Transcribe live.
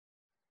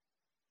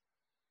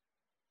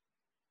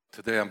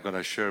Today I'm going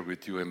to share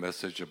with you a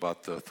message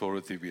about the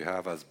authority we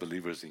have as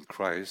believers in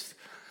Christ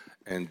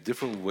and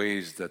different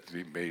ways that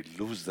we may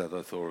lose that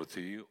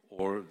authority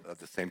or at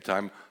the same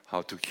time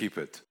how to keep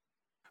it.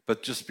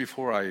 But just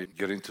before I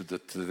get into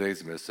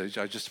today's message,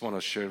 I just want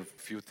to share a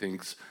few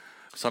things,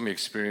 some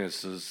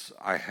experiences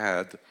I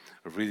had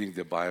reading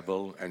the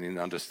Bible and in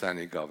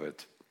understanding of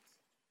it.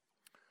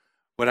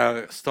 When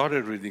I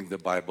started reading the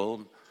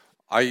Bible,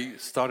 I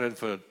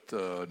started with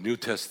the New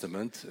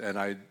Testament, and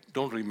I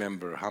don't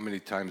remember how many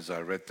times I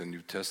read the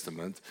New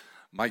Testament.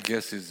 My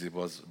guess is it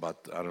was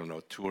about,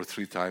 2 or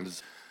 3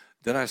 times.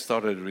 Then I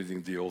started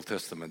reading the Old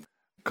Testament.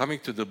 Coming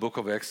to the book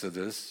of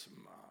Exodus,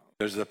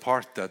 there's a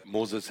part that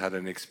Moses had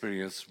an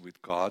experience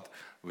with God,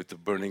 with the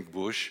burning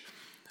bush.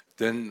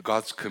 Then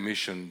God's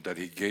commission that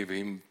he gave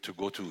him to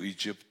go to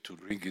Egypt to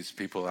bring his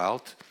people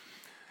out.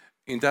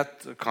 In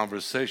that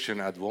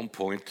conversation, at one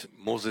point,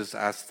 Moses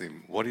asked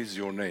him, "What is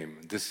your name?"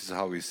 This is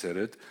how he said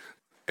it.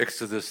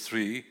 Exodus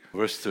 3,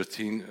 verse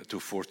 13 to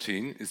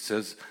 14, it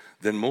says,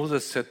 "Then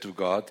Moses said to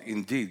God,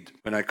 'Indeed,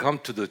 when I come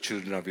to the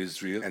children of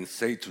Israel and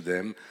say to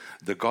them,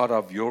 the God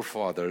of your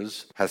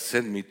fathers has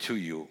sent me to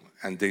you,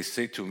 and they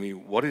say to me,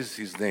 what is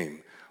his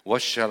name?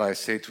 What shall I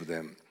say to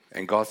them?'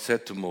 And God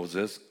said to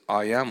Moses,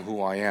 'I am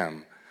who I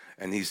am.'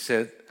 And he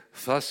said,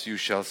 'Thus you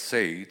shall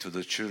say to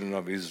the children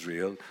of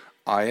Israel,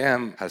 I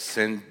am has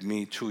sent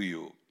me to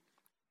you.'"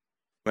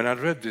 When I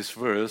read this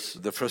verse,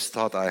 the first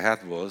thought I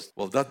had was,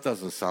 well, that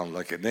doesn't sound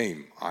like a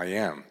name, I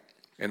am.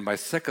 And my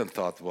second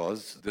thought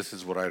was, this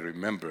is what I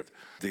remembered.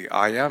 The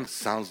I am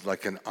sounds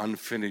like an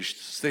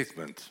unfinished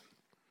statement.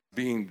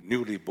 Being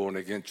newly born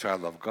again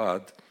child of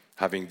God,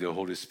 having the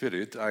Holy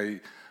Spirit,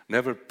 I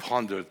never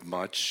pondered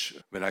much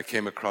when I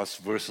came across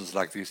verses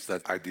like this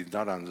that I did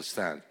not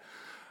understand.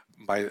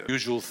 My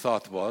usual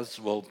thought was,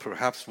 well,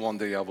 perhaps one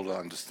day I will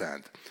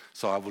understand.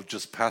 So I will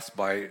just pass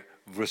by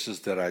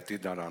verses that I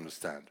did not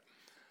understand.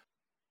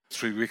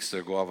 3 weeks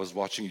ago, I was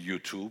watching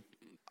YouTube.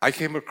 I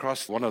came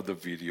across one of the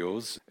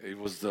videos. It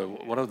was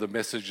one of the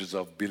messages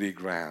of Billy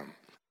Graham.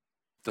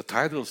 The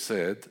title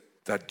said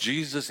that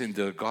Jesus in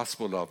the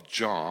Gospel of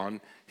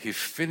John, he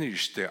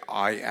finished the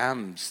I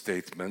am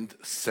statement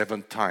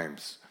 7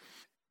 times.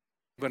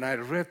 When I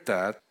read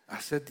that, I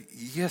said,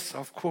 yes,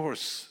 of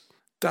course.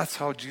 That's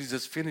how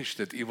Jesus finished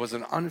it. It was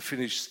an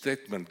unfinished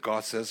statement.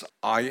 God says,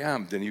 I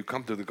am. Then you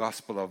come to the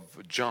Gospel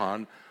of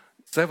John.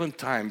 7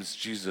 times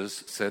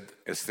Jesus said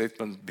a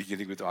statement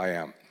beginning with I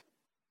am.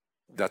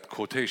 That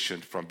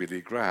quotation from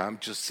Billy Graham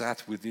just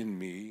sat within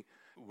me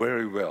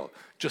very well.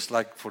 Just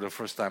like for the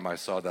first time I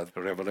saw that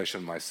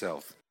revelation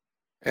myself.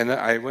 And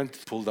I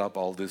pulled up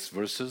all these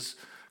verses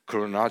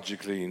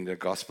chronologically in the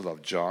Gospel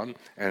of John,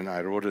 and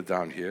I wrote it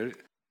down here.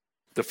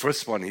 The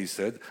first one, he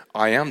said,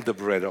 I am the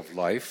bread of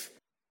life.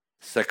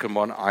 Second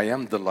one, I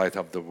am the light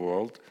of the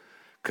world.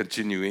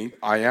 Continuing,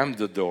 I am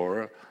the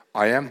door.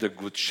 I am the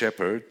good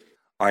shepherd.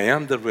 I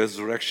am the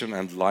resurrection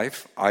and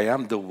life. I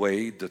am the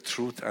way, the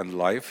truth, and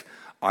life.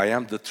 I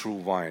am the true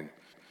vine.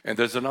 And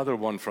there's another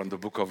one from the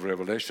book of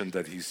Revelation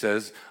that he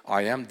says,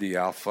 I am the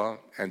Alpha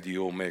and the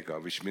Omega,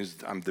 which means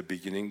I'm the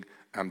beginning,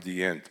 I'm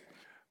the end.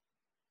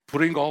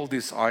 Putting all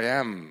these I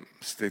am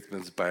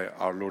statements by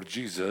our Lord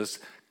Jesus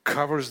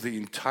covers the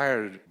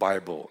entire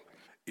Bible.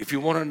 If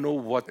you want to know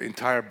what the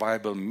entire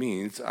Bible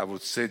means, I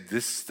would say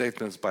this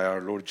statements by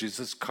our Lord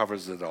Jesus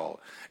covers it all.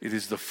 It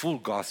is the full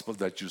gospel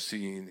that you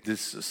see in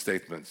these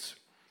statements.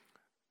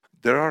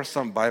 There are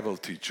some Bible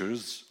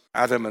teachers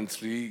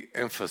adamantly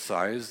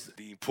emphasize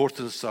the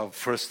importance of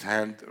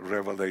first-hand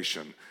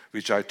revelation,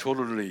 which I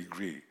totally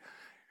agree.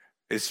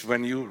 It's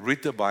when you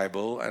read the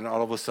Bible and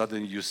all of a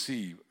sudden you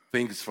see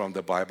things from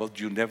the Bible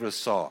you never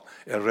saw,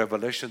 a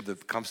revelation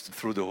that comes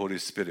through the Holy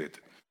Spirit.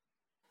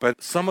 But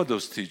some of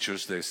those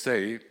teachers, they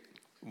say,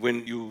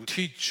 when you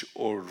teach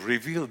or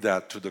reveal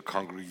that to the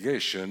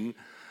congregation,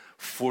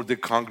 for the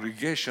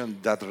congregation,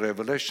 that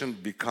revelation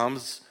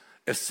becomes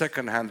a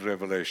second-hand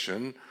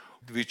revelation,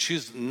 which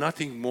is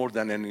nothing more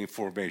than an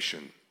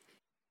information.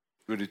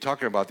 When you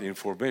talk about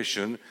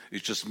information,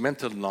 it's just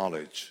mental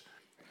knowledge.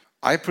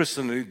 I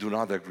personally do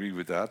not agree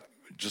with that,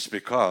 just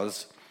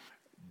because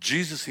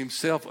Jesus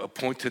himself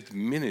appointed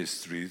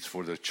ministries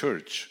for the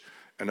church.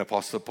 And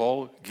Apostle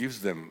Paul gives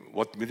them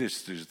what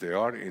ministries they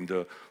are in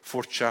the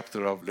 4th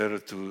chapter of letter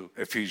to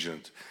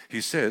Ephesians.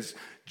 He says,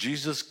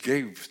 Jesus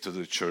gave to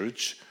the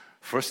church,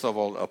 first of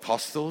all,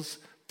 apostles,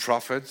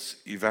 prophets,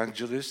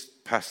 evangelists,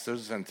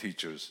 pastors, and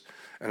teachers.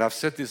 And I've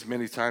said this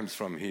many times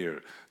from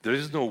here. There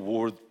is no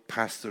word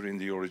pastor in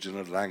the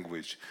original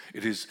language.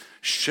 It is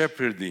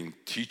shepherding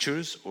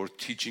teachers or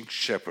teaching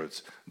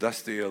shepherds.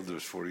 That's the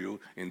elders for you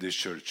in this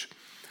church.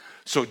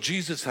 So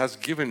Jesus has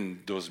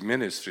given those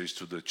ministries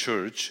to the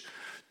church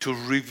to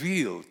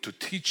reveal, to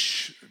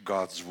teach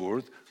God's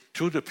word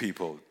to the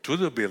people, to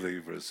the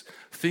believers,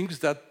 things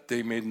that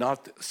they may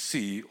not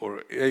see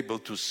or able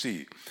to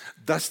see.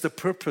 That's the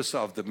purpose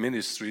of the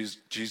ministries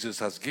Jesus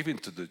has given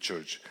to the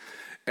church.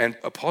 And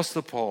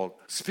Apostle Paul,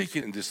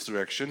 speaking in this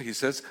direction, he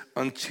says,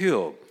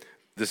 until,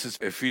 this is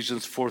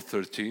Ephesians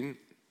 4:13,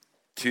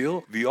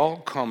 till we all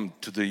come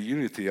to the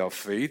unity of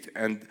faith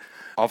and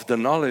of the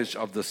knowledge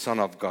of the Son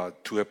of God,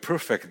 to a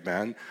perfect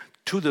man,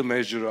 to the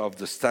measure of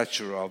the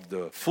stature of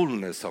the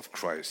fullness of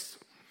Christ.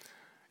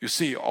 You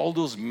see, all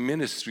those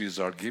ministries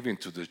are given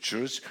to the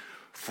church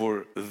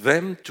for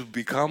them to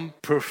become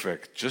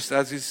perfect, just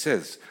as it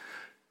says,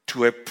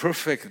 to a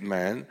perfect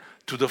man,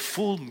 to the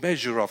full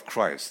measure of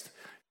Christ.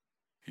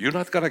 You're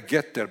not going to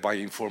get there by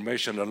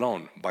information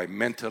alone, by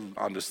mental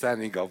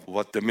understanding of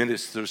what the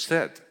minister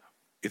said.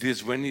 It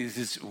is when it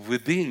is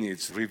within,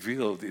 it's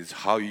revealed, is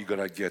how you're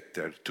going to get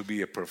there to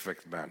be a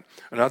perfect man.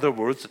 In other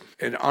words,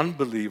 an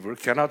unbeliever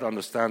cannot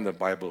understand the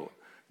Bible.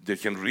 They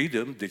can read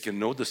them, they can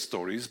know the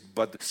stories,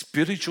 but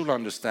spiritual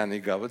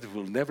understanding of it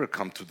will never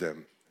come to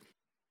them.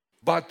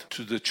 But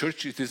to the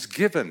church it is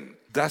given.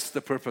 That's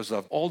the purpose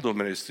of all the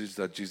ministries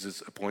that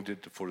Jesus appointed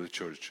for the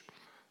church.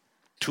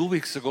 2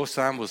 weeks ago,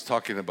 Sam was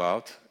talking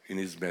about, in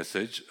his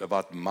message,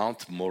 about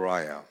Mount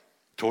Moriah.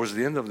 Towards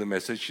the end of the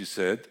message,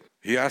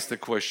 he asked the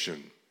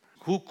question,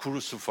 who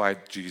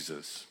crucified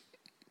Jesus?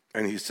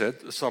 And he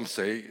said, some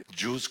say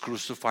Jews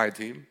crucified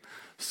him.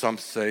 Some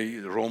say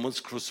Romans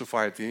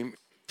crucified him.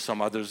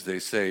 Some others, they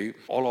say,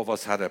 all of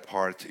us had a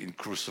part in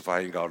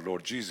crucifying our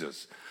Lord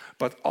Jesus.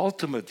 But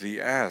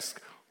ultimately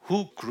ask,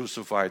 who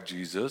crucified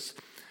Jesus?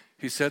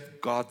 He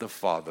said, God the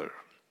Father.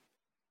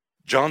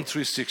 John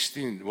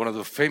 3:16, one of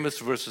the famous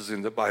verses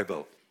in the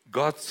Bible.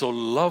 God so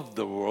loved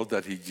the world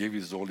that he gave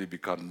his only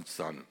begotten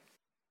Son.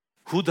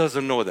 Who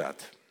doesn't know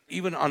that?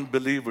 Even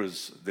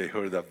unbelievers, they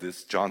heard of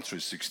this, John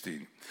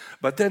 3:16.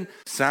 But then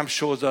Sam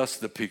shows us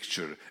the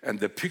picture. And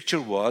the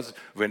picture was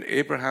when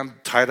Abraham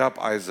tied up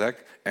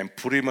Isaac and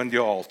put him on the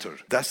altar.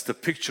 That's the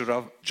picture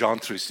of John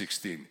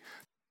 3:16.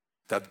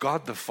 That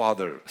God the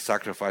Father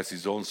sacrificed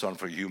his own Son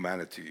for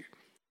humanity.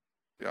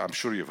 I'm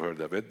sure you've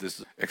heard of it.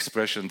 This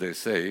expression they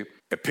say,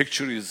 a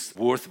picture is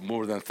worth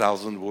more than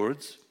 1,000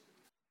 words.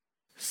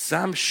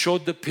 Sam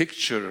showed the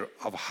picture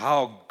of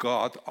how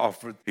God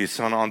offered his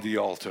son on the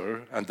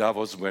altar, and that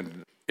was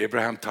when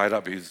Abraham tied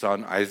up his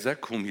son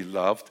Isaac, whom he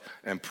loved,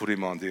 and put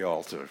him on the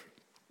altar.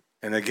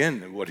 And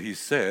again, what he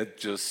said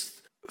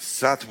just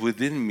sat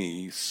within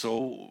me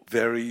so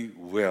very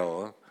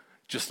well,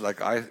 just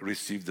like I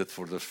received it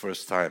for the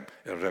first time,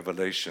 a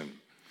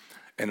revelation.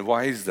 And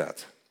why is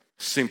that?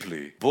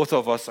 Simply, both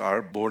of us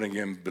are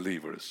born-again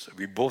believers.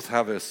 We both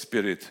have a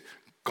spirit,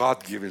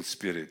 God-given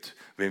spirit.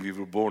 When we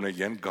were born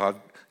again, God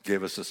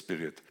gave us a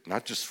spirit,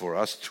 not just for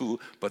us too,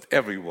 but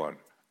everyone.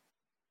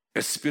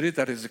 A spirit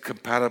that is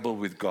compatible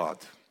with God.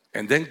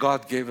 And then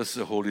God gave us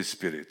the Holy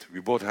Spirit. We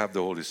both have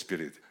the Holy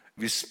Spirit.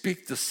 We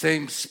speak the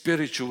same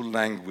spiritual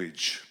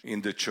language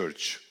in the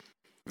church.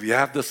 We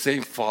have the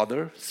same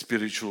Father,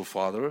 spiritual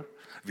Father.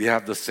 We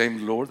have the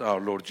same Lord, our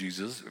Lord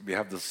Jesus. We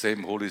have the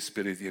same Holy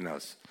Spirit in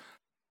us.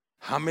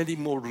 How many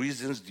more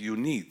reasons do you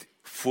need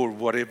for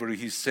whatever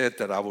he said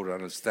that I would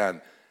understand?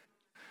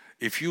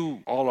 If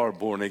you all are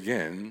born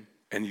again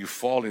and you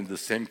fall in the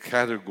same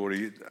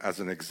category as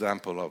an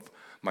example of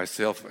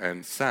myself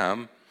and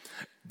Sam,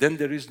 then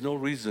there is no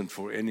reason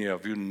for any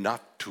of you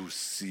not to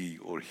see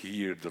or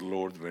hear the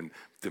Lord when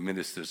the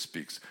minister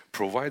speaks,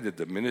 provided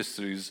the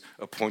minister is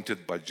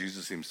appointed by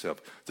Jesus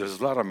himself. There's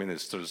a lot of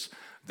ministers,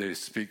 they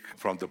speak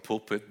from the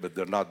pulpit, but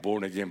they're not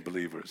born-again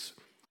believers.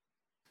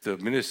 The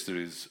minister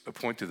is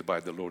appointed by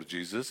the Lord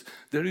Jesus.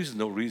 There is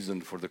no reason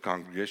for the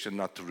congregation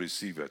not to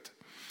receive it.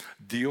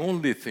 The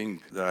only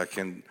thing that I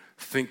can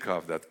think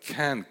of that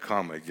can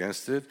come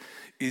against it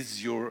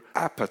is your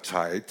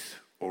appetite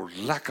or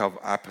lack of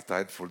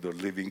appetite for the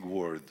living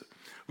word,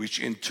 which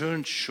in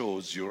turn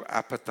shows your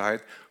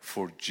appetite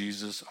for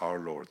Jesus our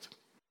Lord.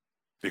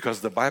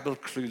 Because the Bible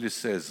clearly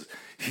says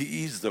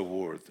he is the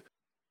word.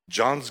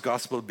 John's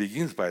gospel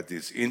begins by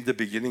this. In the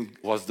beginning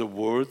was the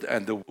Word,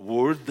 and the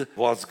Word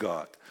was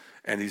God.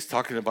 And he's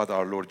talking about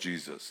our Lord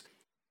Jesus.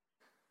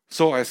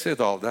 So I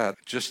said all that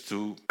just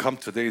to come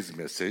to today's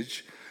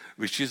message,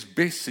 which is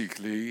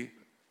basically,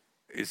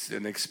 it's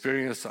an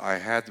experience I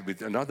had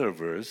with another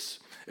verse,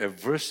 a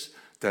verse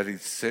that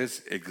it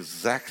says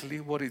exactly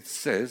what it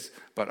says,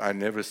 but I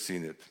never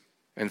seen it.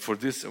 And for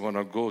this, I want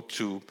to go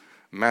to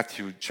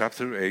Matthew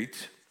chapter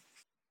 8.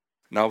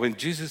 Now when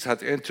Jesus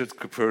had entered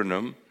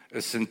Capernaum,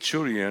 a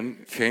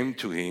centurion came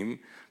to him,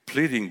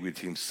 pleading with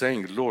him,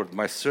 saying, Lord,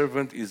 my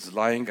servant is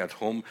lying at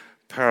home,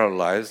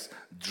 paralyzed,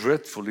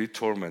 dreadfully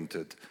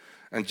tormented.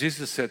 And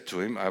Jesus said to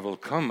him, I will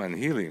come and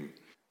heal him.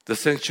 The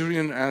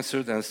centurion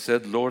answered and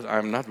said, Lord, I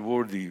am not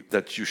worthy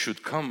that you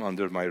should come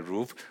under my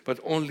roof,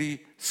 but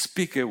only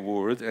speak a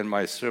word, and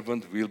my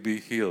servant will be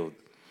healed.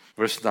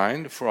 Verse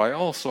 9, for I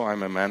also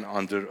am a man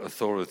under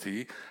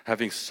authority,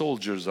 having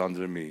soldiers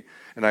under me.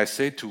 And I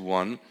say to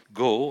one,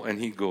 go, and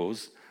he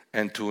goes,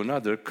 and to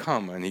another,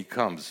 come, and he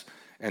comes.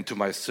 And to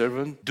my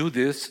servant, do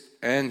this,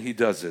 and he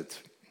does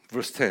it.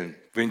 Verse 10,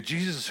 when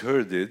Jesus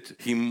heard it,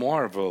 he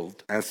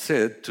marveled and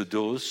said to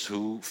those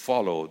who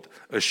followed,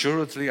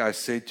 assuredly I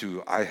say to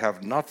you, I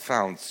have not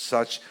found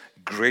such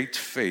great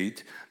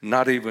faith,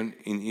 not even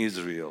in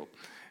Israel.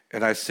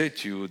 And I say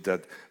to you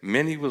that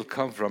many will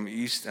come from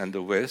east and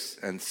the west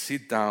and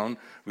sit down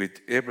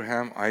with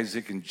Abraham,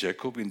 Isaac, and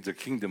Jacob in the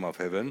kingdom of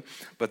heaven.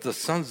 But the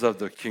sons of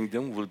the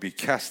kingdom will be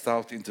cast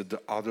out into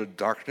the outer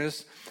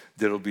darkness.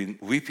 There will be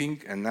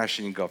weeping and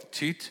gnashing of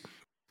teeth.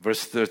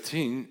 Verse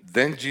 13,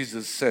 then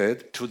Jesus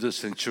said to the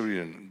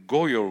centurion,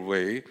 go your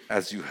way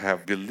as you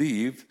have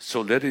believed,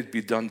 so let it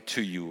be done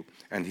to you.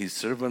 And his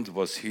servant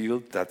was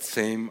healed that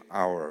same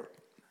hour.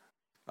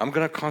 I'm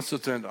going to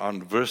concentrate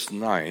on verse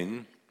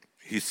 9.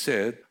 He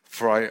said,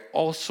 for I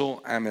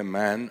also am a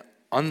man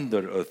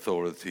under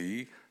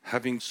authority,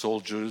 having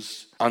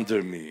soldiers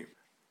under me.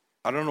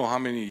 I don't know how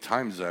many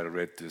times I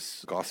read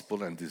this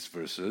gospel and these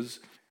verses.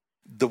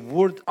 The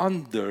word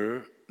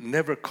under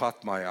never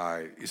caught my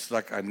eye. It's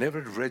like I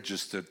never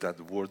registered that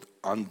word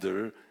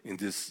under in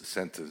this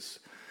sentence.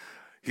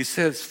 He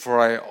says, for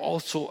I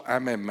also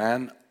am a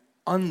man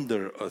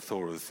under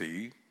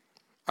authority.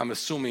 I'm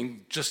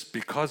assuming just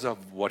because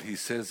of what he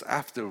says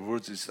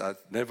afterwards, is I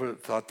never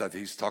thought that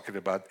he's talking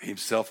about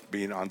himself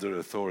being under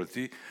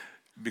authority,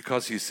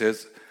 because he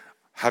says,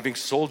 having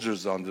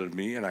soldiers under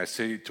me, and I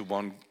say to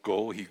one,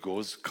 go, he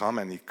goes, come,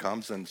 and he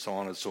comes, and so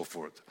on and so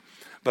forth.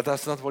 But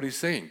that's not what he's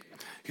saying.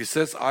 He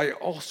says, I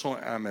also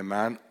am a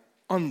man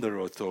under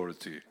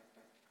authority.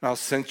 Now,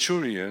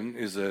 centurion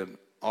is an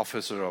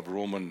officer of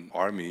Roman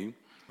army,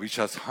 which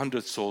has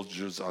 100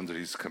 soldiers under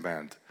his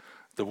command.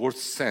 The word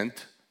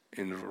cent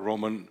in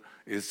Roman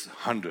is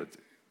 100.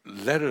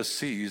 Letter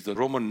C is the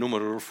Roman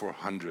numeral for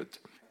 100.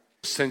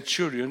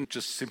 Centurion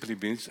just simply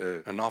means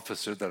an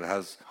officer that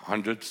has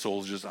 100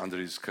 soldiers under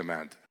his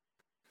command.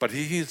 But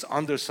he is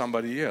under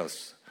somebody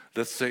else.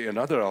 Let's say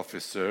another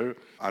officer,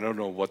 I don't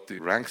know what the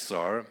ranks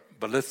are,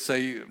 but let's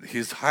say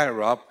his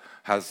higher up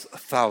has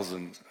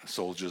 1,000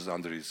 soldiers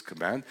under his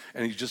command,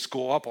 and you just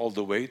go up all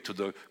the way to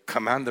the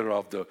commander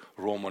of the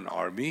Roman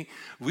army,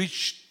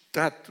 which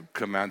that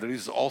commander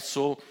is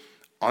also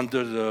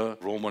under the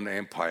Roman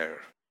Empire.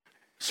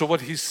 So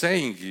what he's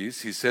saying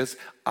is, he says,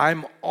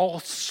 I'm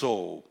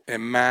also a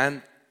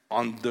man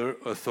under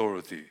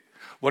authority.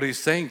 What he's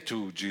saying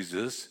to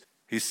Jesus,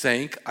 he's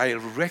saying, I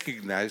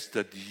recognize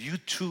that you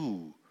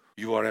too,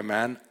 you are a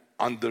man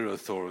under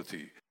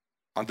authority.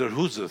 Under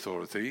whose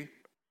authority?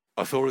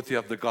 Authority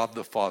of the God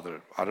the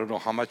Father. I don't know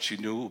how much he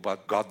knew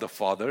about God the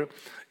Father.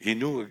 He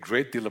knew a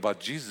great deal about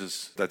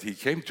Jesus, that he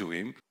came to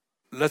him.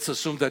 Let's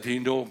assume that he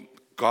knew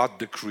God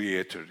the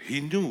Creator. He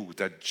knew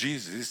that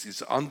Jesus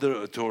is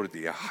under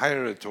authority, a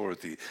higher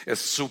authority, a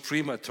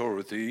supreme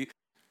authority.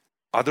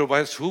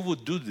 Otherwise, who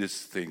would do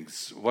these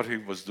things? What he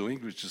was doing,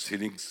 which is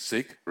healing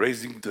sick,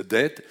 raising the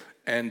dead,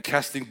 and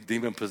casting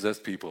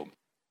demon-possessed people.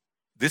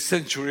 This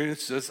centurion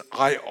says,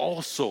 I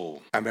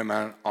also am a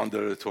man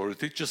under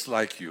authority, just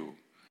like you.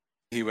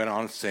 He went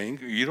on saying,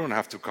 you don't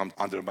have to come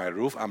under my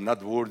roof. I'm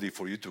not worthy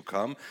for you to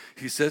come.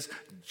 He says,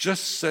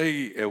 just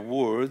say a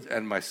word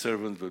and my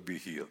servant will be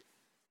healed.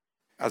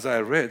 As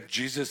I read,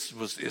 Jesus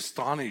was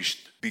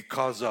astonished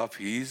because of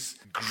his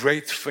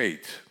great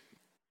faith.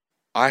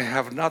 I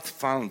have not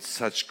found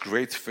such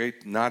great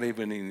faith, not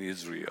even in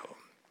Israel.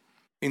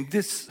 In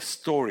this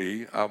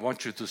story, I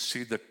want you to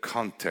see the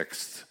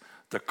context.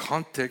 The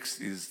context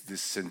is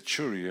this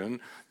centurion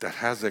that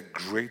has a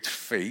great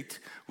faith,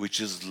 which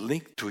is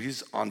linked to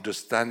his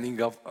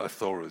understanding of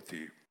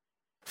authority.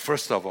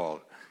 First of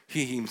all,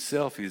 he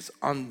himself is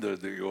under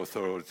the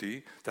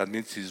authority. That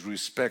means he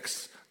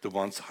respects the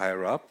ones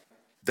higher up.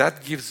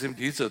 That gives him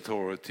his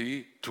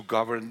authority to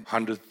govern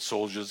 100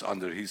 soldiers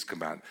under his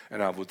command.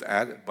 And I would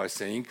add by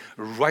saying,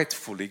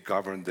 rightfully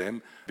govern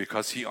them,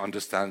 because he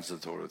understands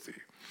authority.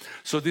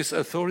 So this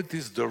authority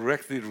is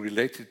directly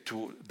related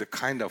to the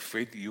kind of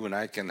faith you and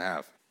I can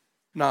have.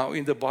 Now,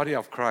 in the body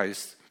of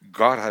Christ,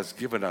 God has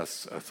given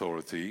us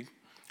authority,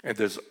 and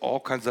there's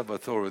all kinds of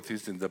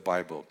authorities in the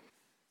Bible.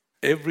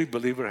 Every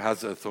believer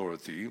has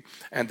authority,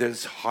 and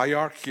there's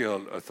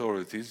hierarchical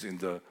authorities in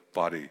the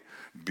body,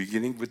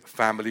 beginning with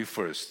family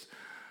first.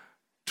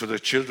 To the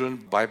children,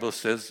 Bible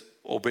says,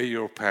 obey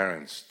your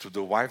parents. To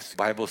the wives,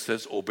 Bible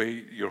says,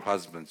 obey your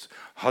husbands.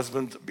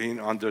 Husband being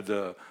under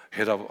the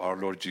head of our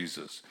Lord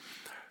Jesus.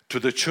 To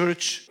the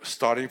church,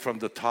 starting from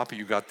the top,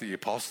 you got the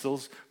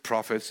apostles,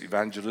 prophets,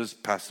 evangelists,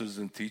 pastors,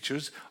 and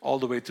teachers, all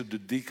the way to the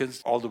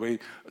deacons, all the way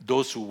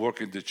those who work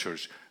in the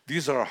church.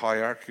 These are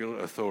hierarchical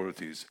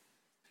authorities.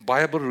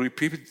 Bible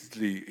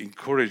repeatedly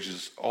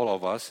encourages all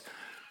of us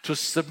to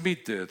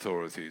submit the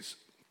authorities.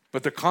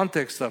 But the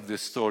context of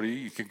this story,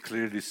 you can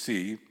clearly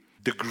see,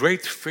 the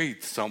great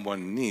faith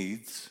someone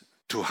needs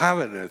to have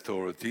an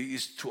authority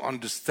is to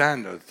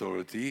understand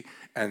authority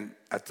and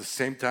at the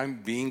same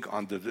time being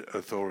under the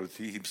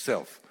authority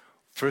himself.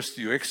 First,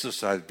 you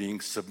exercise being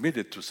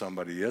submitted to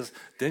somebody else,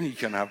 then you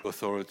can have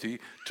authority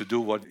to do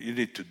what you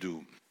need to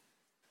do.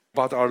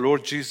 About our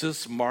Lord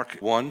Jesus, Mark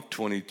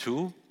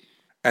 1:22,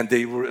 and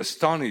they were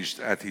astonished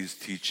at his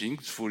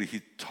teachings, for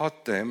he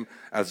taught them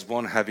as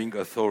one having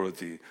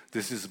authority.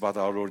 This is about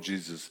our Lord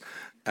Jesus,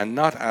 and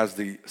not as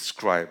the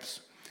scribes.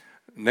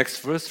 Next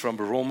verse from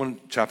Romans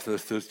chapter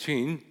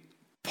 13.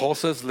 Paul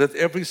says, let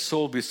every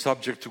soul be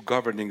subject to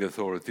governing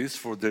authorities,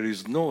 for there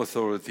is no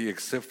authority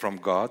except from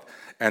God,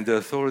 and the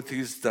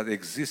authorities that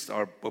exist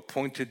are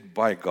appointed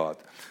by God.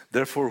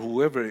 Therefore,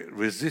 whoever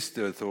resists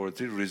the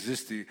authority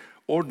resists the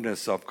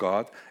ordinance of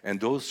God, and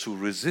those who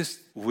resist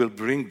will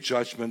bring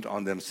judgment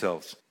on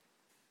themselves.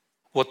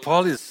 What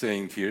Paul is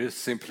saying here is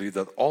simply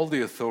that all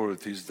the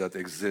authorities that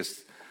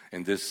exist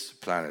in this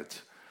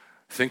planet,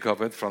 think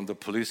of it from the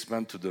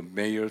policeman to the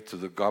mayor to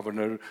the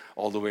governor,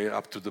 all the way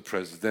up to the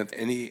president,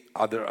 any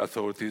other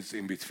authorities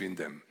in between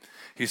them.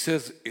 He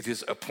says it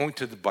is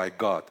appointed by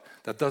God.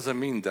 That doesn't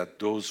mean that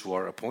those who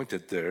are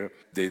appointed there,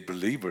 they're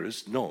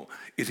believers. No,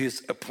 it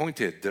is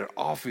appointed. Their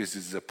office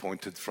is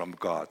appointed from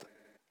God.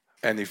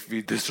 And if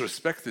we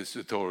disrespect these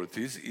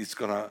authorities, it's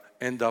going to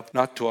end up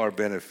not to our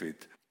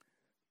benefit.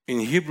 In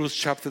Hebrews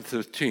chapter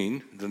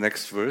 13, the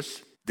next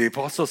verse, the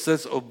apostle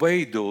says,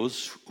 obey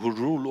those who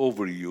rule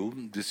over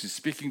you. This is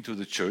speaking to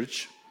the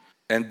church.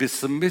 And be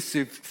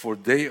submissive, for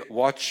they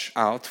watch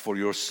out for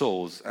your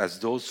souls as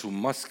those who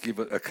must give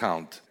an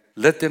account.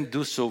 Let them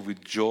do so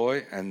with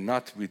joy and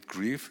not with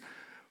grief,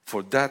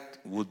 for that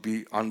would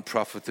be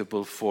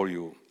unprofitable for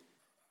you.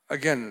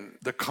 Again,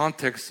 the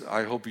context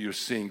I hope you're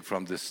seeing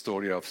from this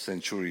story of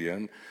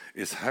centurion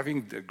is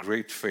having the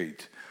great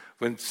faith.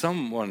 When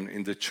someone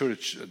in the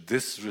church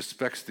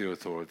disrespects the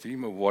authority,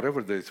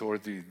 whatever the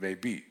authority may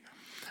be,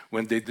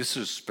 when they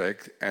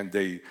disrespect and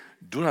they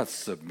do not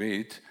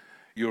submit,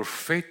 your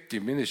faith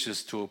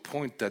diminishes to a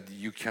point that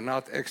you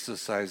cannot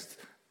exercise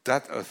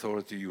that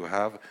authority you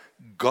have,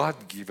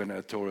 God-given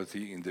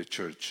authority in the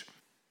church.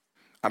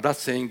 I'm not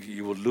saying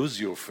you will lose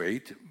your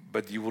faith,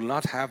 but you will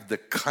not have the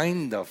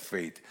kind of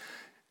faith.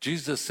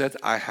 Jesus said,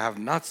 I have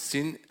not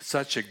seen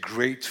such a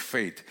great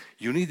faith.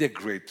 You need a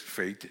great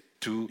faith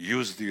to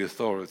use the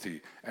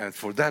authority. And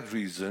for that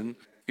reason,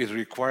 it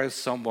requires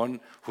someone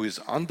who is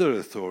under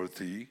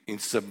authority in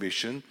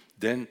submission.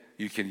 Then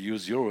you can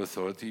use your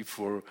authority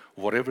for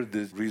whatever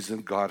the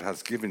reason God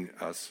has given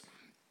us.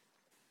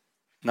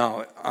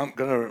 Now, I'm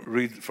going to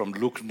read from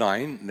Luke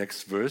 9,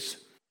 next verse.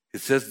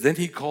 It says, then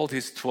he called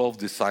his 12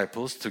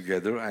 disciples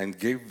together and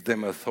gave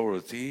them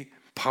authority,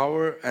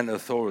 power and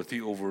authority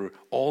over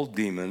all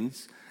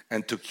demons,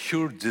 and to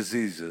cure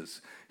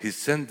diseases. He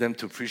sent them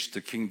to preach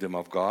the kingdom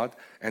of God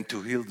and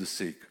to heal the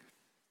sick.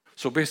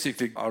 So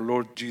basically, our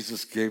Lord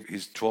Jesus gave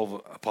his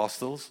 12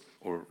 apostles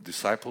or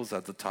disciples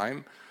at the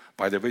time.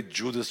 By the way,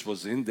 Judas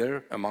was in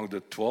there among the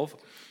 12.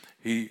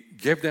 He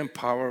gave them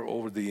power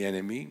over the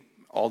enemy,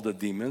 all the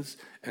demons,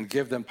 and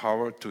gave them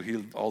power to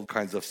heal all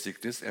kinds of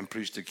sickness and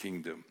preach the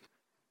kingdom.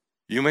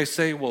 You may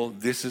say, well,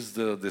 this is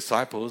the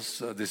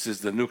disciples, this is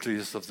the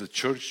nucleus of the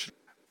church.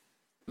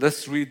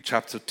 Let's read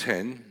chapter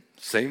 10,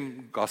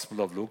 same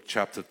Gospel of Luke,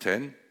 chapter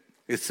 10.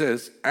 It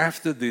says,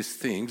 after these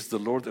things, the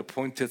Lord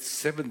appointed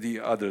 70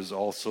 others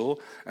also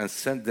and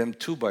sent them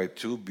 2 by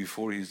 2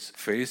 before his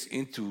face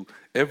into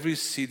every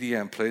city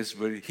and place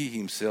where he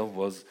himself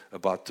was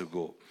about to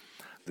go.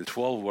 The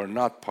 12 were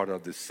not part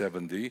of the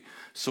 70,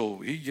 so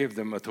he gave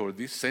them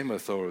authority, same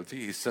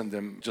authority. He sent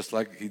them just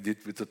like he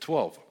did with the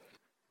 12.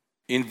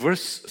 In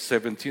verse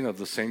 17 of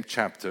the same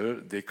chapter,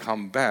 they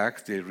come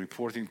back, they're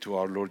reporting to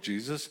our Lord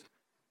Jesus,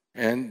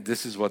 and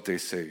this is what they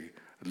say.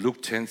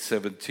 Luke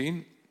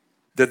 10:17.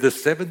 That the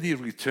 70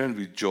 returned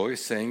with joy,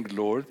 saying,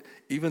 Lord,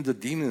 even the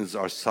demons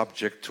are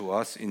subject to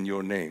us in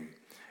your name.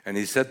 And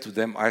he said to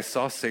them, I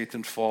saw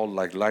Satan fall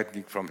like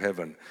lightning from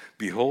heaven.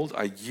 Behold,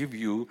 I give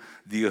you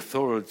the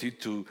authority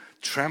to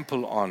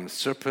trample on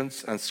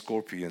serpents and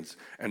scorpions,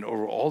 and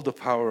over all the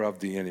power of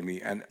the enemy,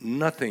 and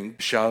nothing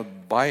shall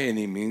by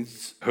any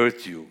means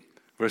hurt you.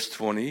 Verse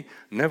 20,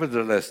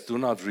 nevertheless, do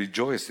not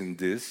rejoice in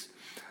this,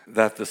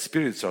 that the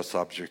spirits are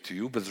subject to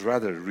you, but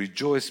rather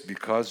rejoice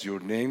because your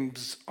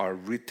names are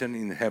written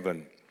in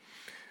heaven.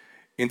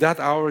 In that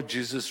hour,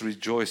 Jesus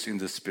rejoiced in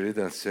the Spirit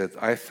and said,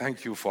 I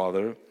thank you,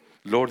 Father,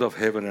 Lord of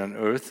heaven and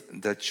earth,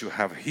 that you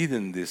have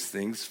hidden these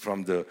things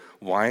from the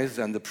wise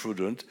and the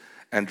prudent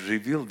and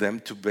revealed them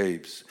to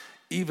babes.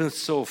 Even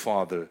so,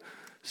 Father,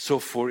 so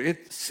for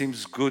it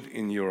seems good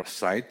in your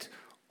sight,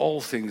 all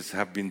things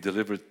have been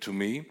delivered to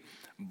me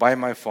by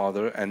my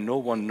Father, and no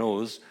one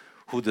knows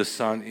who the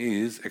Son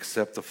is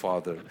except the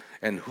Father,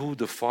 and who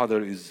the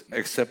Father is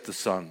except the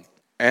Son,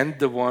 and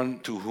the one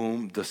to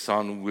whom the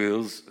Son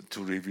wills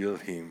to reveal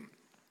him.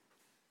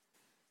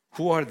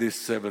 Who are these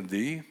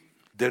 70?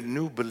 They're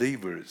new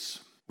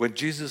believers. When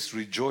Jesus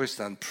rejoiced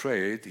and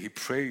prayed, he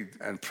prayed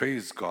and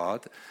praised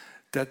God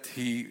that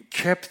he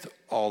kept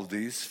all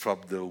these from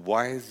the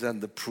wise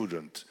and the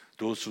prudent,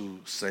 those who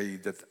say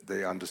that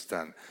they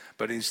understand.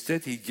 But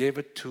instead, he gave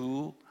it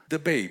to the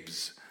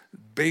babes.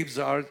 Babes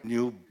are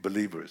new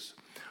believers.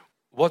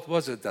 What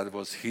was it that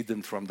was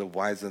hidden from the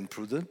wise and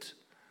prudent?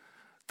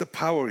 The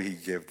power he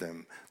gave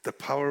them, the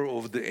power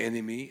over the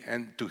enemy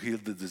and to heal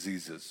the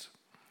diseases.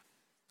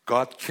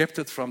 God kept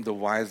it from the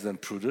wise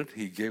and prudent.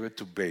 He gave it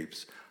to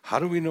babes. How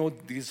do we know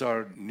these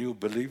are new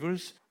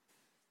believers?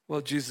 Well,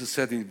 Jesus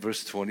said in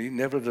verse 20,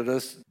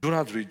 nevertheless, do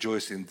not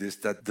rejoice in this,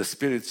 that the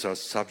spirits are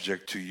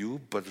subject to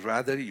you, but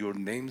rather your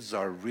names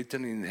are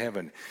written in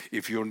heaven.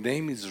 If your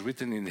name is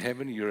written in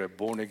heaven, you're a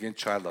born-again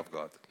child of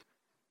God.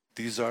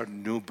 These are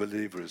new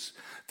believers,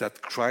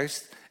 that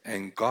Christ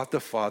and God the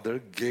Father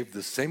gave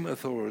the same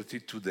authority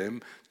to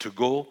them to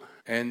go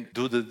and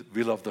do the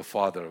will of the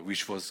Father,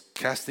 which was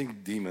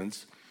casting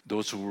demons,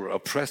 those who were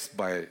oppressed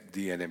by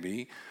the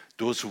enemy,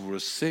 those who were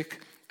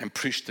sick, and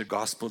preach the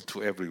gospel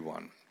to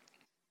everyone.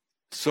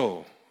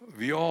 So,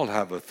 we all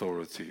have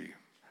authority,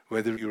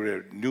 whether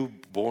you're a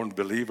newborn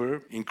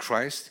believer in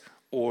Christ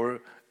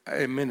or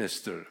a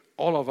minister.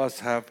 All of us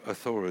have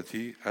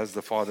authority as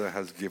the Father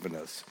has given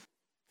us.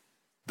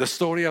 The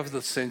story of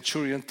the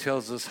centurion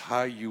tells us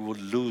how you will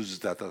lose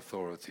that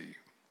authority.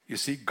 You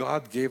see,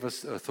 God gave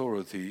us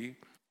authority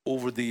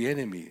over the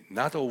enemy,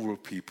 not over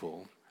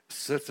people,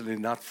 certainly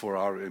not for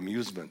our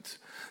amusement.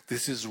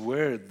 This is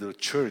where the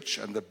church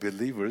and the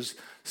believers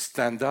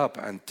stand up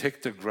and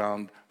take the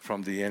ground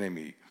from the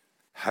enemy,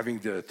 having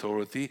the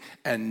authority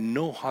and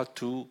know how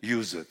to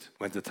use it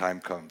when the time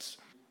comes.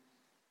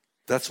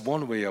 That's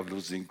one way of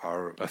losing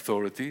our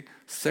authority.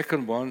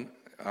 Second one,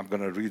 I'm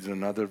going to read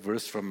another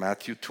verse from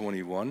Matthew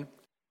 21.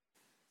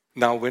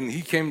 Now, when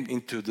he came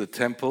into the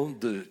temple,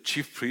 the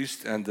chief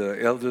priest and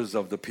the elders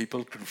of the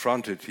people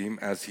confronted him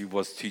as he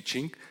was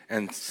teaching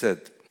and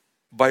said,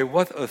 "By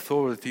what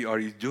authority are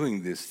you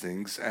doing these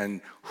things,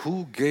 and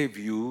who gave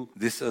you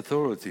this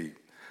authority?"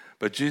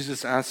 But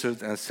Jesus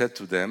answered and said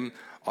to them,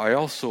 "I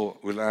also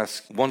will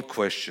ask one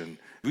question,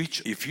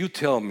 which if you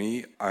tell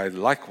me, I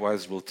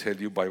likewise will tell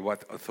you by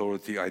what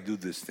authority I do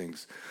these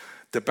things.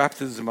 The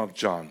baptism of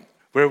John,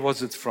 where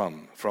was it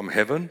from? From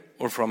heaven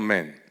or from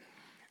men?"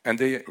 And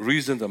they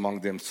reasoned among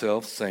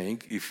themselves,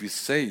 saying, "If we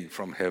say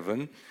from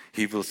heaven,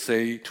 he will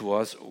say to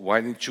us, 'Why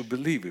didn't you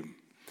believe him?'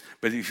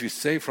 But if we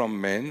say from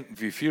men,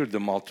 we fear the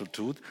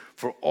multitude,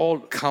 for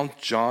all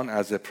count John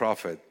as a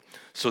prophet."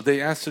 So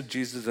they answered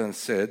Jesus and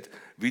said,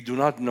 "We do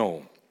not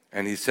know."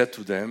 And he said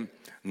to them,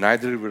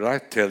 "Neither will I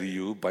tell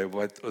you by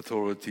what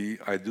authority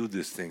I do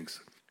these things."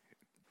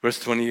 Verse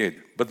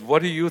 28, "But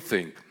what do you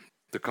think?"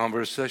 The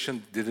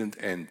conversation didn't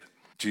end.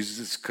 Jesus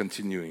is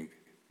continuing.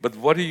 "But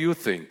what do you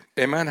think?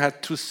 A man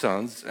had 2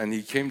 sons, and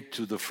he came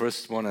to the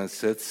first one and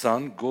said,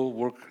 'Son, go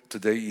work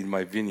today in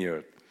my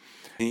vineyard.'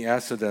 He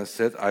answered and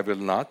said, 'I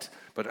will not.'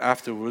 But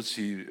afterwards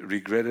he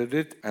regretted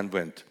it and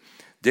went.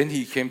 Then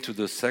he came to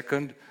the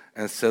second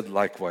and said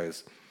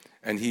likewise.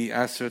 And he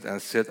answered and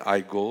said,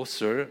 'I go,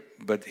 sir,'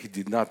 but he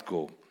did not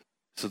go.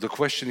 So the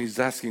question he's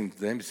asking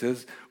them, he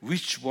says,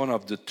 'Which one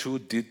of the 2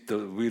 did the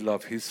will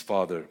of his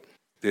father?'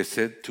 They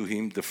said to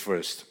him, 'The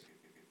first.'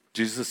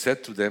 Jesus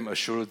said to them,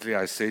 'Assuredly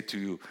I say to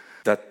you,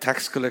 that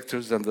tax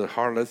collectors and the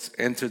harlots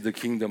enter the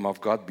kingdom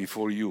of God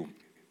before you.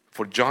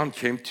 For John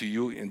came to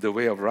you in the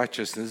way of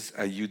righteousness,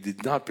 and you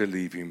did not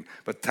believe him.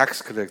 But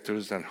tax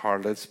collectors and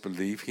harlots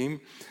believed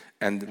him.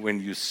 And when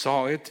you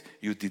saw it,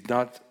 you did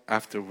not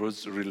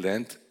afterwards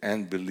relent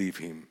and believe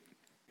him.'"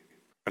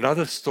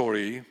 Another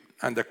story,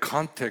 and the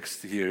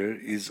context here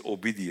is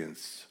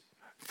obedience.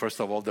 First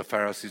of all, the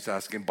Pharisees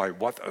ask him, "By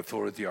what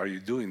authority are you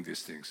doing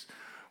these things?"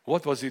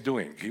 What was he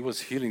doing? He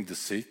was healing the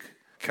sick,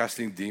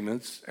 casting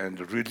demons,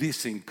 and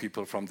releasing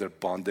people from their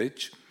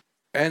bondage,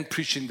 and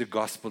preaching the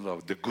gospel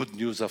of the good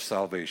news of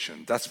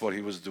salvation. That's what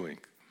he was doing.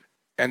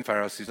 And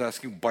Pharisees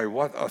asking, "By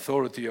what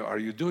authority are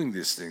you doing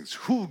these things?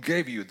 Who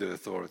gave you the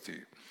authority?"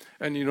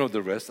 And you know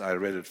the rest, I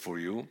read it for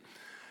you.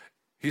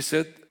 He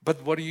said,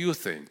 "But what do you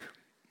think?"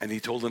 And he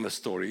told them a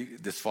story.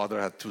 This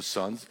father had 2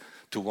 sons.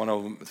 To one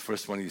of them, the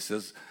first one he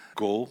says,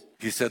 "Go."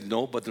 He said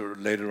no, but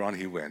later on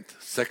he went.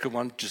 Second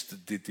one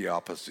just did the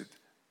opposite.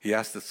 He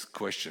asked this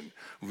question,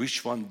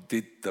 which one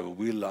did the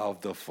will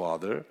of the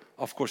Father?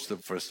 Of course, the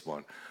first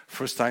one.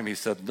 First time he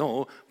said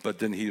no, but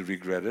then he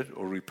regretted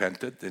or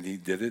repented, then he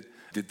did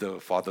the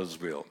Father's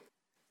will.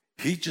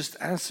 He just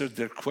answered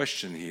their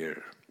question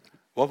here.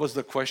 What was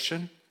the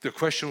question? The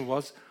question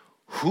was,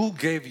 who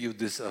gave you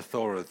this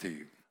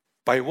authority?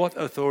 By what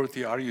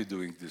authority are you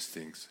doing these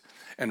things?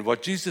 And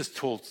what Jesus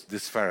told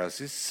these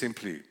Pharisees,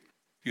 simply,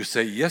 you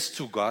say yes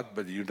to God,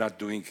 but you're not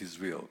doing his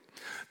will.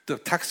 The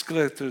tax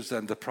collectors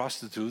and the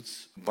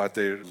prostitutes, by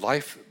their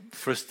life,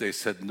 first they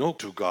said no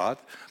to God,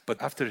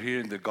 but after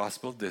hearing the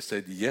gospel, they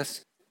said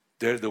yes,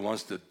 they're the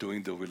ones that are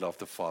doing the will of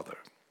the Father.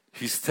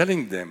 He's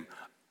telling them,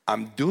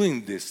 I'm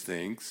doing these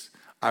things,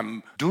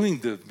 I'm doing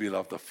the will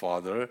of the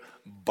Father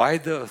by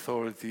the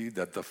authority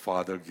that the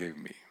Father gave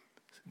me.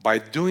 By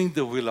doing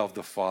the will of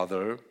the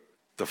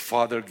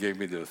Father gave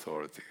me the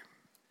authority.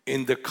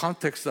 In the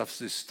context of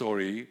this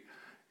story,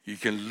 you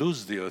can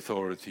lose the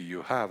authority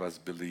you have as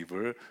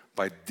believer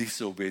by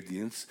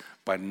disobedience,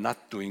 by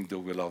not doing the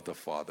will of the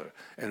Father.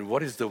 And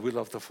what is the will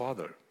of the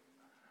Father?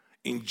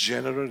 In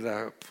general,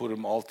 I put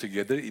them all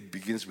together, it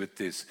begins with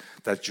this,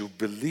 that you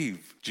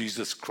believe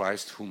Jesus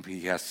Christ whom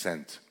he has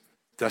sent.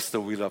 That's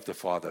the will of the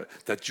Father,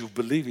 that you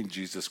believe in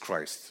Jesus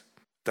Christ.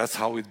 That's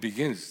how it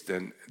begins.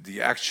 Then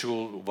the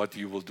actual, what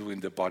you will do in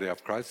the body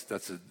of Christ,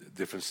 that's a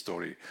different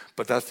story.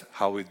 But that's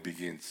how it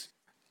begins.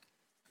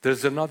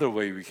 There's another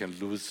way we can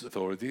lose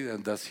authority,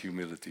 and that's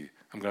humility.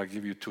 I'm going to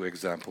give you two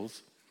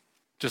examples.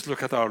 Just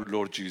look at our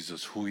Lord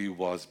Jesus, who he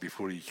was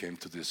before he came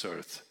to this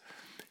earth.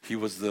 He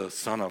was the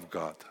Son of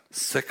God,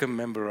 second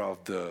member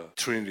of the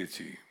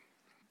Trinity.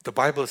 The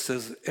Bible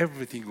says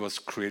everything was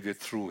created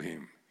through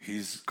him.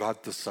 He's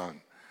God the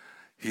Son.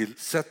 He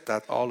set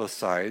that all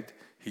aside.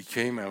 He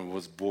came and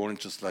was born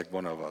just like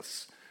one of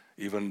us.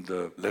 Even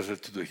the letter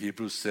to the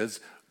Hebrews says,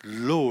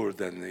 lower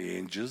than the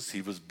angels,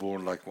 he was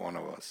born like one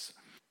of us.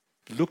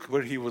 Look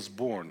where he was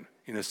born,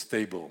 in a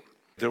stable.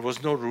 There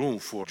was no room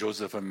for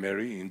Joseph and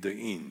Mary in the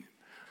inn,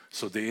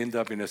 so they end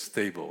up in a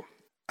stable.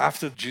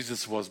 After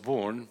Jesus was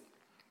born,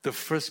 the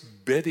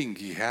first bedding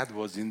he had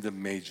was in the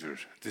manger.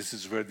 This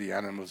is where the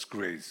animals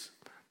graze.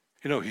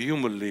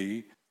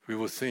 Humanly, we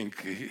would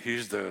think,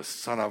 he's the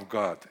Son of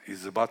God.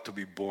 He's about to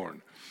be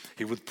born.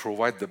 He would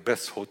provide the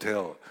best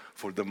hotel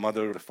for the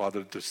mother or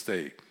father to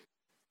stay.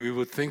 We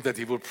would think that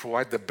he would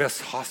provide the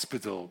best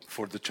hospital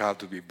for the child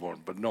to be born.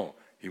 But no,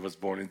 he was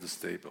born in the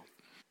stable.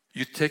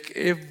 You take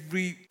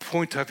every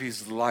point of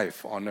his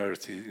life on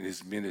earth, in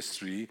his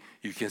ministry,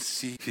 you can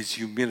see his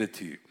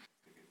humility.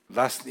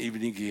 Last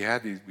evening he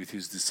had it with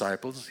his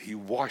disciples. He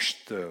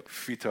washed the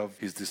feet of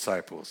his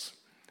disciples.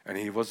 And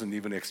he wasn't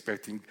even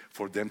expecting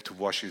for them to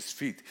wash his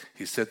feet.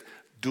 He said,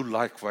 do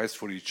likewise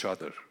for each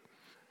other.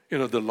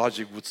 The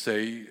logic would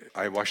say,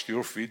 I washed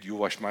your feet, you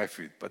wash my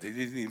feet. But he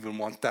didn't even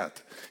want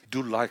that.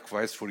 Do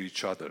likewise for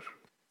each other.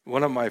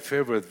 One of my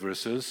favorite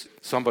verses,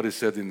 somebody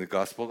said in the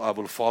gospel, I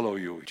will follow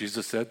you.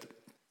 Jesus said,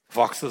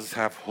 foxes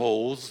have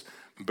holes,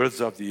 birds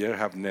of the air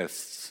have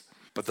nests,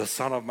 but the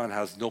Son of Man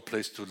has no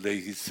place to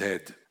lay his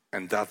head.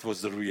 And that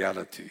was the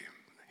reality.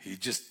 He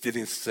just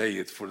didn't say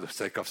it for the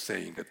sake of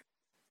saying it.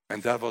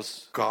 And that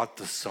was God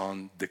the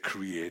Son, the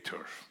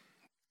Creator.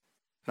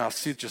 Now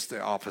see just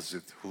the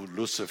opposite, who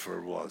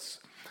Lucifer was.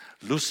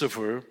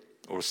 Lucifer,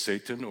 or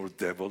Satan, or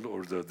devil,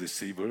 or the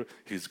deceiver,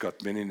 he's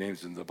got many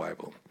names in the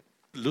Bible.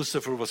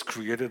 Lucifer was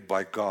created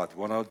by God,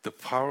 one of the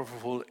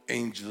powerful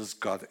angels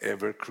God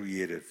ever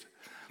created.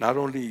 Not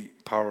only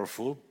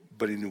powerful,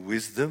 but in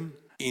wisdom,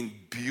 in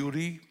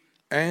beauty,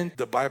 and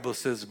the Bible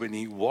says when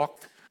he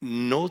walked,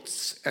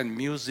 notes and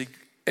music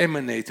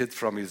emanated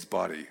from his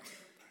body.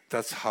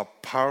 That's how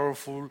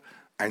powerful,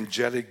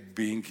 angelic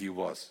being he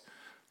was.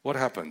 What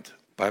happened?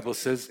 Bible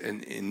says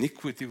an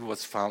iniquity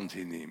was found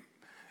in him,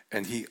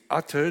 and he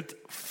uttered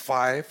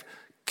 5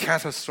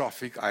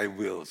 catastrophic I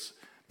wills,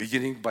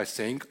 beginning by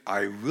saying,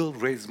 I will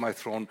raise my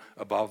throne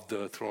above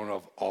the throne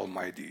of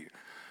Almighty.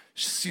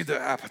 See the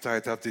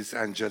appetite of this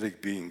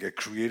angelic being, a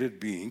created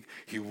being.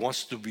 He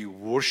wants to be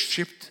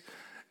worshipped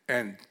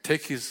and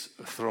take his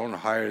throne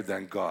higher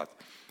than God.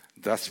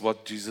 That's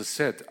what Jesus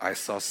said. I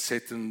saw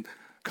Satan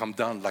come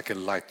down like a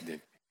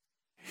lightning.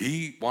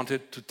 He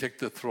wanted to take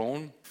the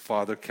throne.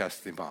 Father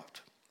cast him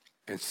out.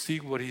 And see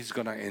what he's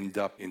going to end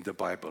up in the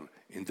Bible,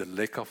 in the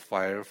lake of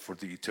fire for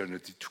the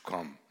eternity to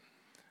come.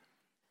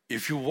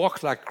 If you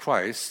walk like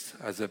Christ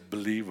as a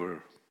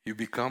believer, you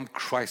become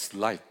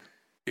Christ-like.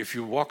 If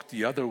you walk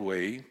the other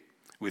way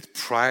with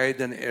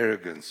pride and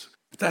arrogance,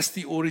 that's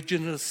the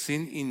original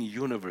sin in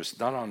universe,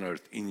 not on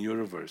earth, in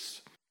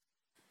universe.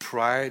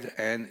 Pride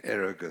and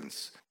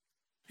arrogance.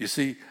 You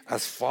see,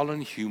 as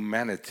fallen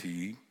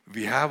humanity,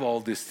 we have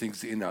all these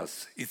things in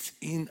us. It's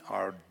in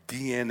our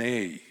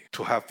DNA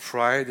to have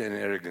pride and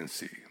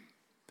arrogancy.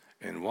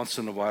 And once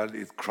in a while,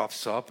 it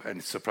crops up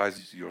and it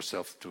surprises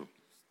yourself too.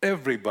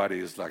 Everybody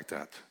is like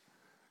that.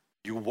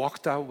 You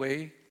walk that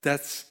way,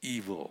 that's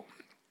evil.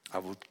 I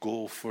would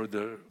go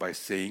further by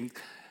saying,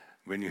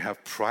 when you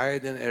have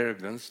pride and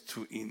arrogance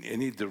in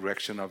any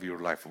direction of your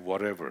life,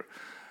 whatever.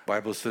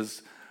 Bible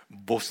says,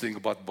 boasting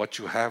about what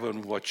you have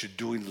and what you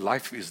do in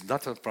life is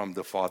not from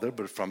the Father,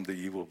 but from the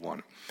evil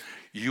one.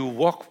 You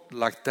walk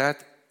like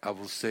that, I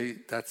will say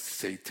that's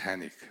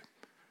satanic.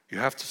 You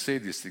have to say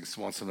these things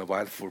once in a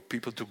while for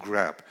people to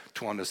grab,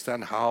 to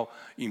understand how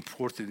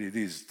important it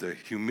is, the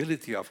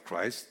humility of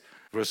Christ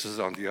versus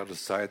on the other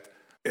side,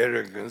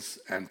 arrogance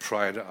and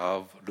pride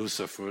of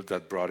Lucifer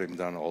that brought him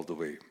down all the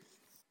way.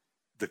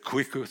 The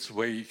quickest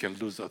way you can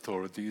lose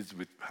authority is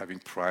with having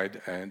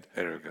pride and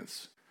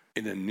arrogance.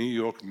 In a New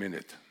York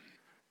minute.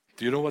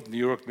 Do you know what New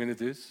York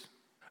minute is?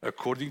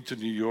 According to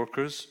New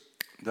Yorkers,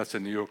 that's a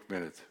New York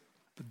minute.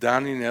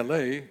 Down in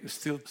LA, it's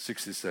still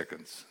 60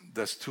 seconds.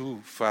 That's too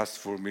fast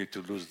for me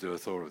to lose the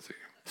authority.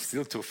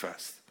 Still too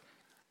fast.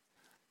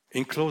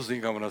 In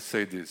closing, I want to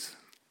say this.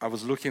 I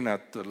was looking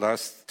at the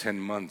last 10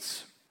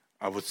 months.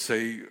 I would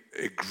say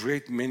a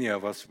great many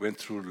of us went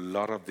through a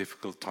lot of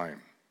difficult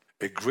time.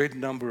 A great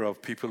number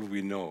of people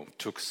we know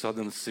took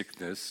sudden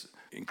sickness,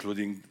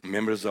 including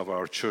members of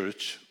our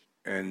church,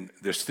 and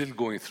they're still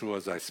going through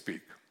as I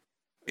speak.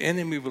 The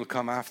enemy will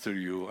come after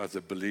you as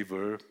a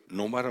believer,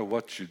 no matter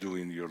what you do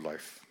in your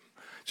life.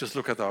 Just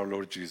look at our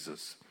Lord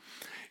Jesus.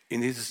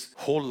 In his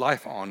whole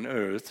life on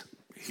earth,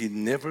 he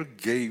never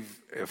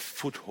gave a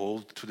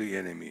foothold to the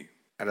enemy.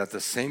 And at the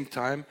same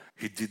time,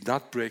 he did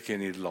not break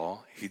any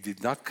law. He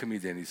did not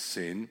commit any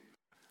sin.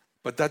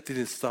 But that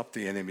didn't stop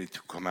the enemy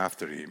to come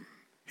after him.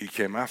 He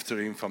came after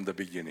him from the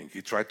beginning.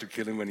 He tried to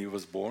kill him when he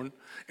was born,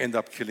 ended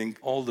up killing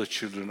all the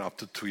children up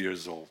to 2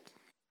 years old.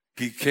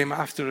 He came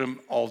after him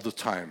all the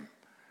time.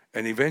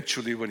 And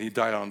eventually, when he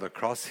died on the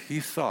cross, he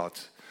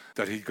thought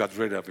that he got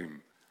rid of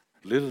him.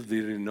 Little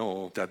did he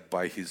know that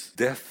by his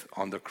death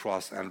on the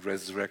cross and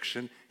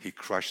resurrection, he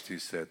crushed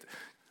his head.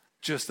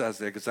 Just as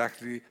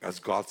exactly as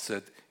God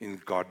said in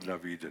the Garden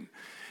of Eden.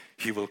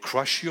 He will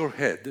crush your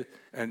head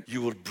and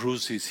you will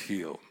bruise his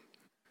heel.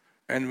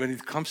 And when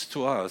it comes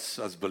to us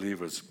as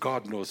believers,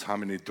 God knows how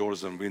many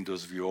doors and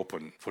windows we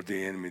open for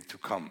the enemy to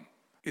come.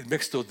 It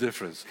makes no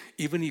difference.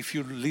 Even if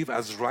you live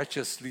as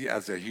righteously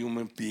as a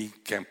human being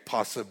can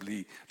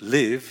possibly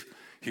live,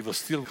 he will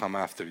still come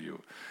after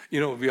you. You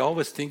know, we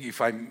always think if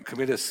I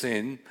commit a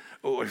sin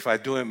or if I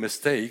do a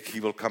mistake, he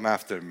will come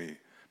after me.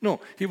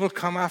 No, he will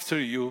come after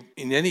you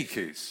in any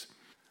case.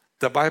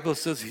 The Bible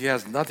says he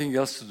has nothing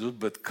else to do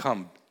but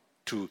come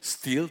to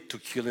steal, to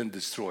kill, and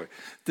destroy.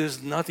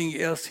 There's nothing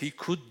else he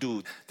could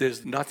do.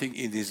 There's nothing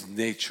in his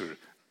nature.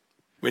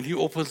 When he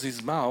opens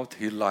his mouth,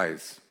 he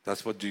lies.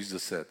 That's what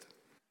Jesus said.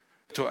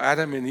 To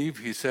Adam and Eve,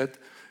 he said,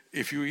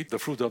 if you eat the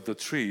fruit of the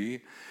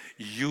tree,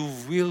 you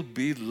will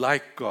be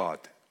like God.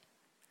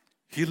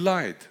 He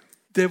lied.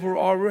 They were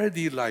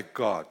already like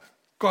God.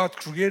 God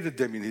created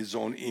them in his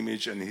own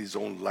image and his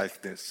own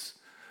likeness.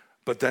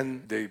 But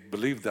then they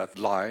believed that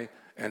lie,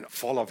 and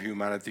fall of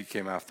humanity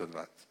came after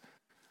that.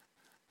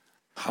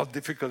 How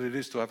difficult it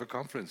is to have a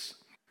conference,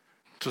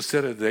 to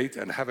set a date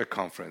and have a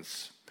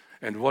conference.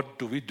 And what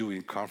do we do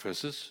in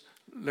conferences?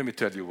 Let me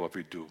tell you what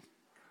we do.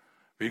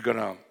 We're going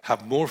to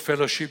have more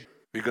fellowship.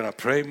 We're going to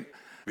pray.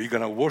 We're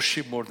going to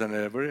worship more than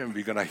ever. And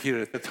we're going to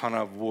hear a ton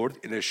of word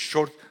in a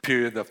short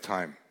period of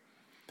time.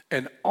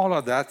 And all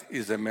of that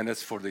is a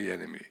menace for the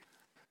enemy.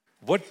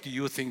 What do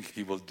you think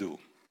he will do?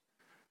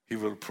 He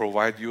will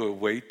provide you a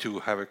way to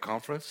have a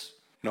conference?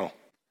 No.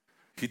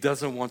 He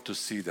doesn't want to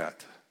see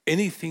that.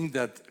 Anything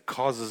that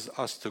causes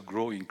us to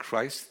grow in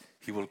Christ,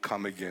 he will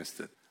come against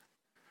it.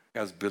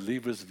 As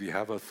believers, we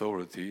have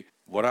authority.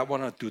 What I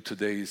want to do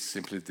today is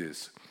simply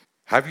this.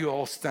 Have you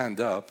all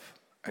stand up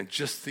and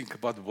just think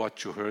about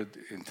what you heard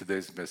in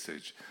today's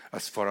message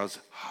as far as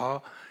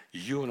how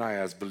you and I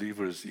as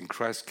believers in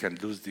Christ can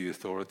lose the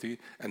authority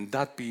and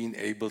not being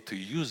able to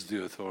use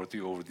the authority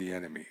over the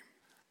enemy.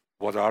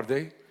 What are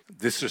they?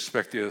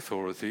 Disrespect the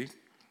authority,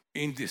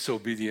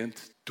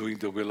 disobedient, doing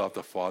the will of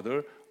the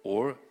Father,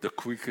 or the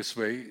quickest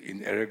way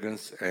in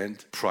arrogance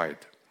and pride.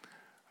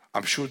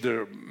 I'm sure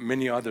there are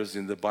many others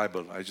in the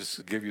Bible. I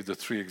just gave you the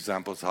 3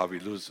 examples how we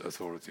lose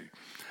authority.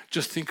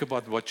 Just think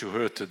about what you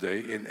heard today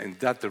in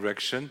that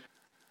direction.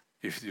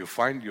 If you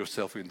find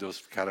yourself in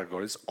those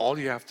categories, all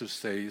you have to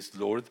say is,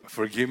 Lord,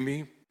 forgive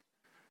me.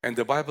 And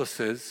the Bible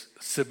says,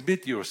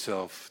 submit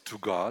yourself to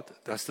God.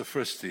 That's the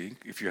first thing.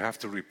 If you have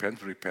to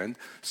repent, repent.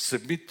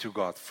 Submit to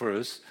God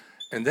first.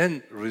 And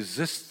then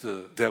resist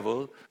the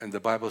devil. And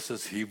the Bible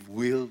says he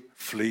will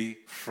flee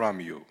from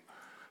you.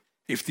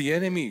 If the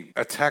enemy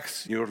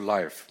attacks your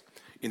life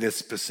in a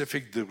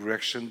specific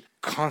direction,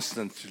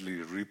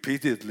 constantly,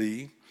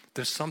 repeatedly,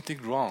 there's something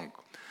wrong.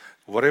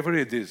 Whatever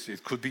it is,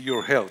 it could be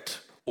your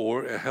health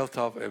or a health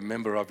of a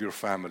member of your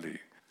family.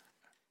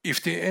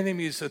 If the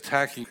enemy is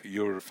attacking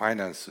your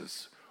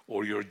finances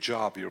or your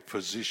job, your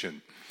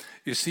position,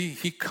 you see,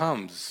 he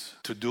comes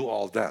to do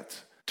all that,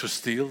 to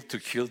steal, to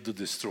kill, to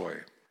destroy.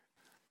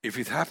 If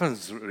it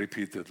happens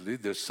repeatedly,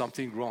 there's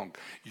something wrong.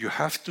 You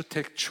have to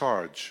take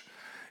charge.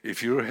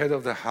 If you're head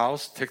of the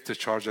house, take the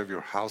charge of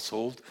your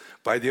household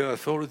by the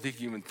authority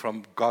given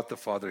from God the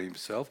Father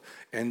himself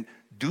and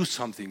do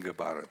something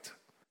about it.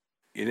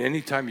 In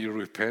any time you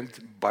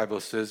repent,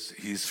 Bible says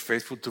he is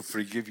faithful to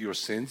forgive your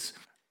sins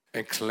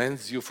and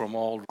cleanse you from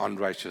all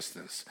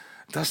unrighteousness.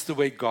 That's the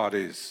way God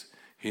is.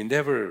 He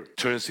never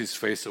turns his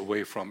face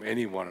away from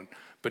anyone.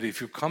 But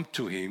if you come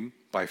to him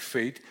by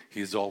faith,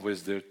 he's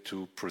always there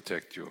to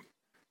protect you.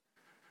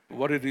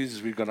 What it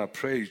is we're going to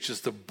pray is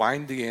just to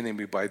bind the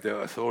enemy by the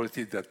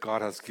authority that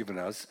God has given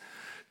us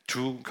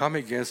to come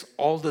against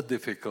all the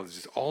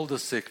difficulties, all the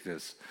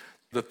sickness.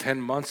 The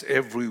 10 months,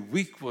 every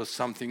week was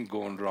something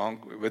going wrong,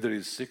 whether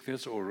it's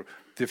sickness or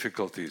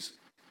difficulties.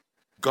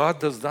 God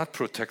does not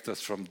protect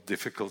us from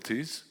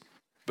difficulties,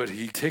 but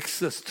he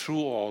takes us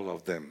through all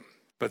of them.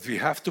 But we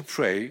have to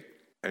pray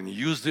and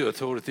use the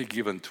authority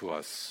given to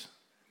us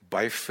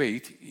by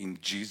faith in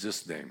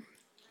Jesus' name.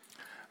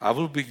 I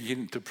will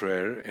begin to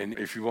pray, and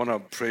if you want to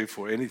pray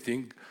for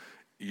anything,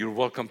 you're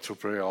welcome to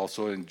pray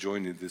also and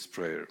join in this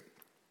prayer.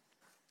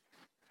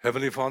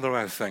 Heavenly Father,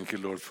 I thank you,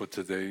 Lord, for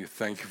today.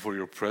 Thank you for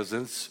your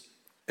presence.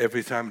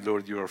 Every time,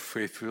 Lord, you are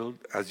faithful.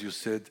 As you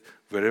said,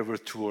 wherever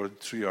 2 or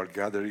 3 are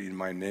gathered in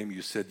my name,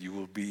 you said you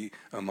will be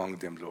among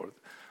them, Lord.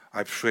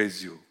 I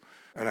praise you,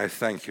 and I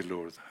thank you,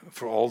 Lord,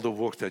 for all the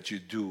work that you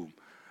do,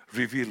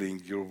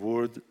 revealing your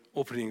word,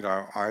 opening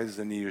our eyes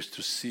and ears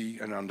to see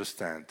and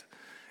understand.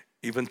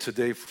 Even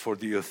today, for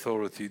the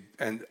authority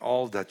and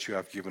all that you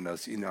have given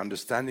us in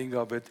understanding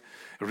of it,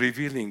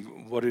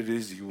 revealing what it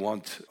is you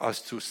want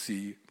us to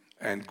see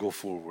and go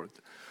forward.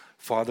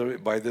 Father,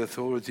 by the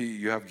authority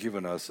you have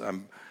given us,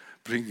 I'm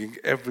bringing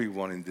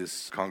everyone in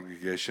this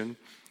congregation.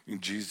 In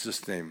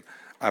Jesus' name,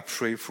 I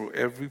pray for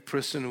every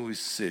person who is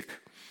sick,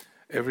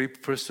 every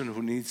person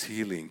who needs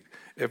healing,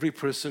 every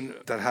person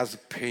that has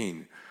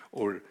pain,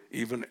 or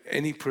even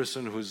any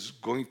person who's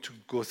going to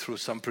go through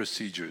some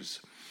procedures,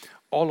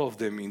 all of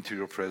them into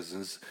your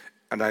presence.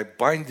 And I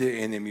bind the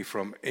enemy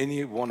from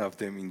any one of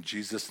them in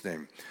Jesus'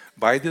 name.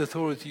 By the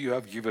authority you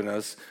have given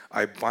us,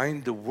 I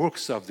bind the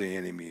works of the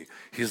enemy,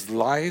 his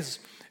lies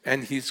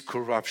and his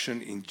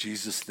corruption in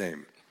Jesus'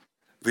 name.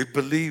 We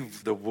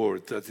believe the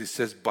word that it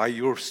says, by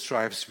your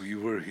stripes we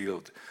were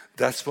healed.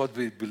 That's what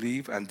we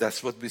believe, and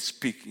that's what we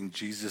speak in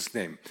Jesus'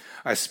 name.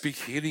 I speak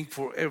healing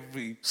for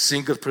every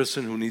single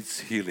person who needs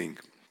healing.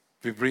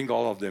 We bring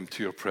all of them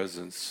to your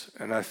presence.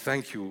 And I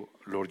thank you,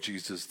 Lord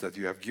Jesus, that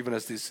you have given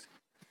us this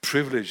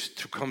privilege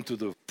to come to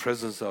the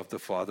presence of the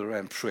Father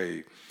and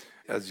pray.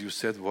 As you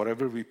said,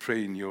 whatever we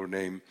pray in your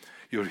name,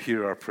 you'll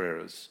hear our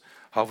prayers.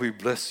 How we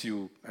bless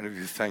you and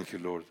we thank you,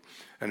 Lord.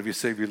 And we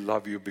say we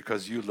love you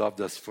because you loved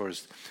us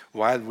first.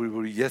 While we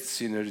were yet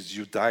sinners,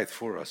 you died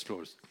for us,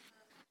 Lord.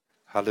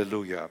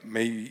 Hallelujah.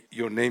 May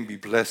your name be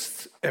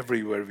blessed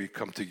everywhere we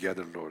come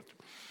together, Lord.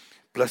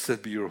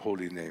 Blessed be your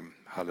holy name.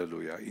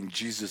 Hallelujah. In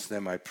Jesus'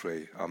 name I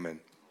pray. Amen.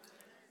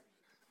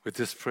 With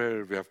this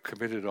prayer, we have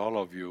committed all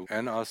of you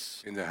and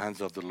us in the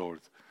hands of the Lord,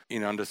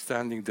 in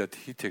understanding that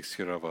He takes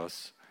care of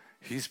us.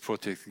 He's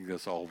protecting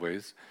us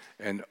always.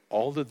 And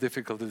all the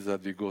difficulties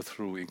that we go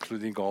through,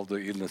 including all the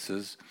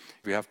illnesses,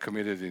 we have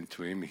committed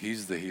into Him.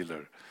 He's the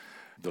healer.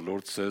 The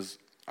Lord says,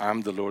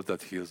 I'm the Lord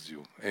that heals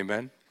you.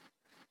 Amen.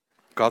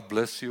 God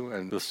bless you,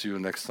 and we'll see you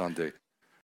next Sunday.